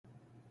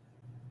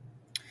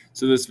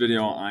So this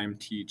video, I'm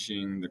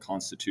teaching the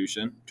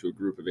Constitution to a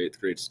group of 8th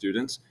grade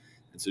students.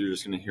 And so you're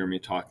just going to hear me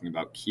talking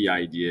about key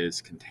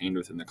ideas contained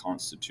within the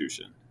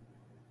Constitution.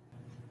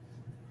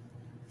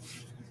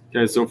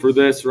 Okay, so for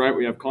this, right,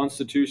 we have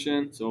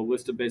Constitution, so a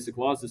list of basic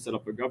laws to set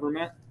up a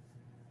government.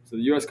 So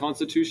the U.S.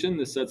 Constitution,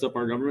 this sets up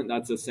our government.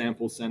 That's a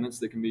sample sentence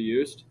that can be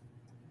used.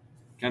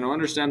 Kind of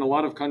understand a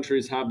lot of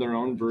countries have their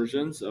own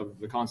versions of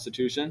the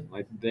Constitution.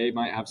 Like they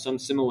might have some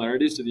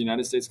similarities to the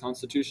United States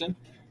Constitution,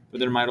 but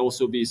there might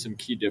also be some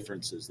key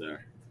differences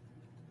there.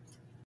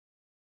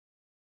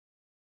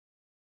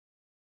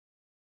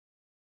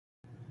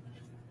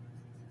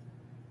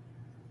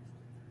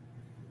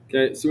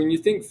 Okay, so when you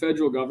think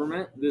federal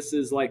government, this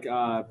is like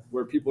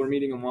where people are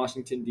meeting in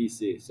Washington,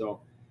 D.C.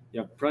 So you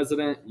have the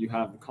president, you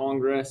have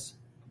Congress,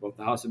 both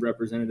the House of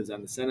Representatives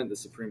and the Senate, the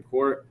Supreme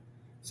Court.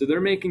 So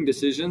they're making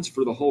decisions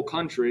for the whole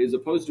country as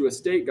opposed to a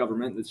state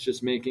government that's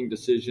just making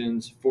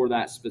decisions for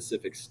that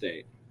specific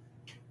state.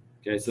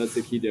 Okay, so that's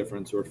the key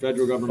difference. Or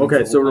federal government.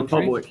 Okay, so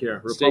republic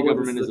here. State Republic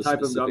government is is the a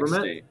type of specific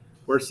government state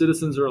where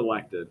citizens are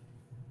elected.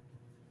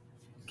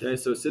 Okay,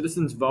 so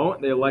citizens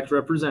vote, they elect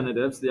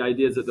representatives. The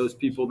idea is that those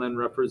people then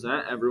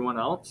represent everyone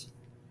else.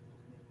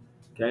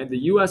 Okay, the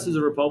U.S. is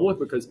a republic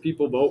because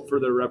people vote for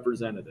their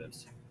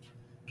representatives.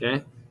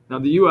 Okay, now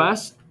the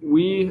U.S.,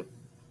 we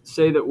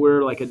say that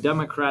we're like a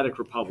democratic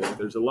republic.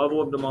 There's a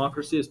level of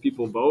democracy as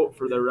people vote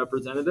for their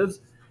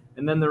representatives,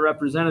 and then the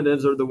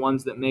representatives are the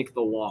ones that make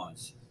the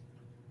laws.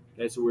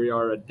 Okay, so we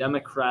are a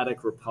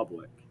democratic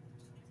republic.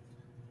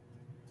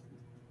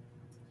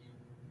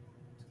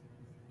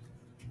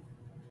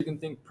 You can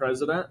think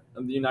president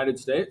of the United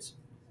States.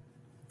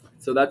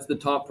 So that's the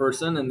top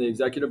person in the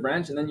executive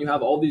branch. And then you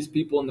have all these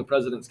people in the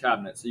president's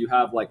cabinet. So you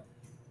have like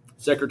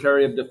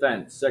Secretary of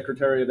Defense,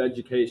 Secretary of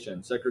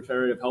Education,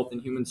 Secretary of Health and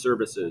Human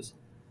Services.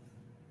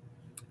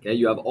 Okay,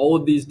 you have all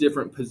of these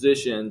different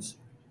positions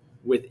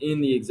within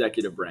the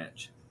executive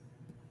branch.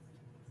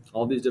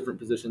 All these different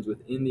positions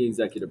within the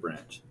executive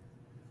branch.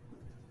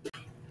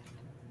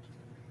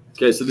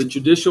 Okay, so the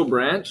judicial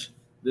branch,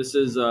 this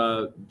is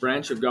a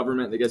branch of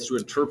government that gets to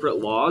interpret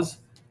laws.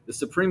 The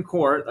Supreme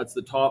Court, that's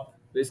the top,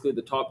 basically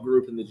the top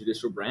group in the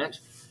judicial branch,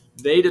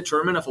 they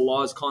determine if a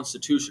law is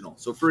constitutional.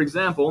 So for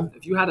example,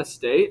 if you had a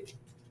state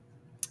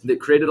that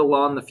created a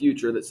law in the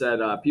future that said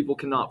people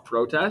cannot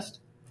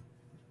protest,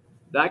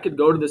 that could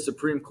go to the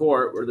Supreme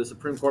Court, where the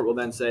Supreme Court will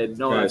then say,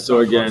 no, Okay, that's so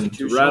not again,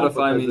 constitutional. to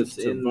ratify because means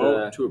it's to in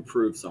vote to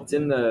approve It's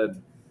something. in the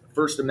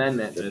First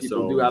Amendment that Okay,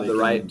 people so do have they the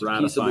can right to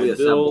ratify peaceably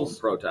assemble bills. and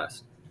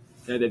protest.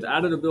 Okay, they've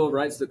added a Bill of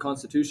Rights to the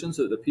Constitution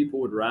so that the people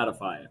would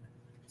ratify it.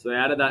 So they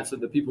added that so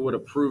that the people would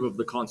approve of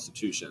the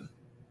Constitution.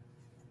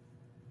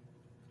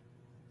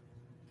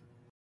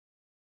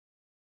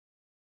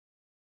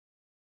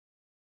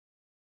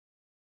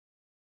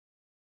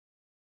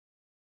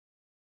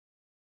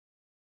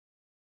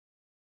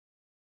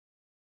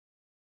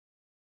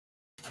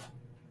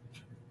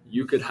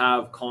 You could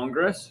have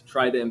Congress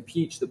try to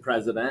impeach the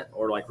president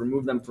or like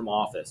remove them from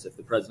office if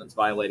the president's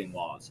violating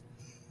laws.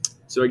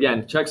 So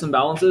again, checks and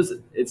balances,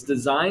 it's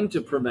designed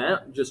to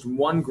prevent just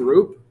one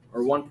group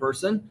or one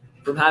person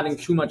from having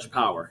too much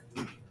power.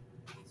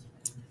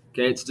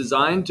 Okay, it's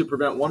designed to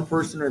prevent one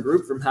person or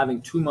group from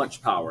having too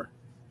much power.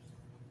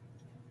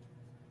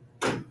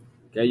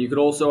 Okay, you could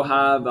also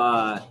have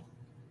a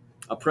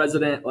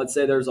president, let's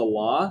say there's a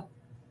law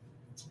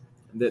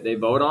that they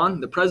vote on.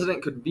 The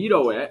president could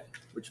veto it,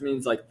 which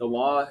means like the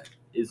law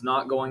is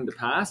not going to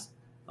pass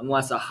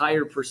unless a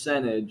higher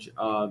percentage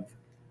of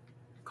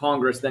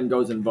Congress then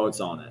goes and votes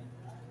on it.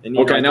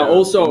 Okay, now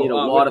also need a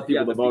lot of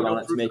people to vote on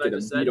it to proof make that it I a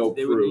just said, veto-proof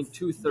they would need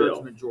 2/3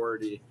 bill.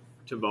 majority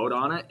to vote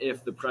on it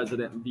if the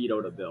president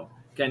vetoed a bill.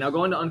 Okay, now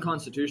going to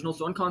unconstitutional.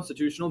 So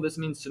unconstitutional, this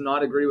means to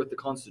not agree with the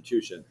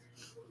Constitution.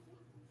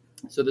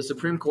 So the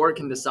Supreme Court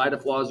can decide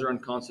if laws are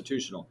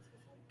unconstitutional.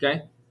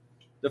 Okay,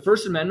 the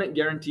First Amendment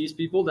guarantees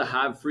people to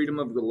have freedom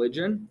of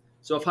religion.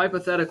 So if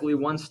hypothetically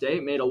one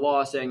state made a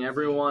law saying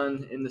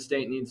everyone in the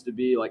state needs to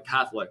be like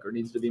Catholic or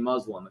needs to be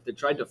Muslim, if they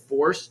tried to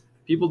force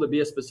people to be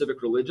a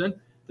specific religion,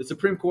 the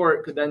Supreme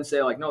Court could then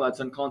say like, no, that's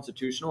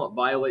unconstitutional. It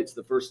violates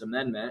the First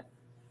Amendment.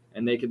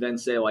 And they could then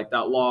say like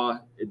that law,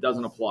 it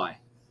doesn't apply.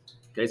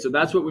 Okay, so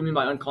that's what we mean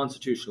by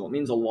unconstitutional. It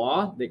means a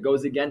law that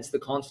goes against the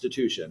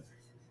Constitution.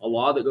 A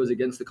law that goes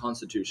against the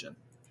Constitution.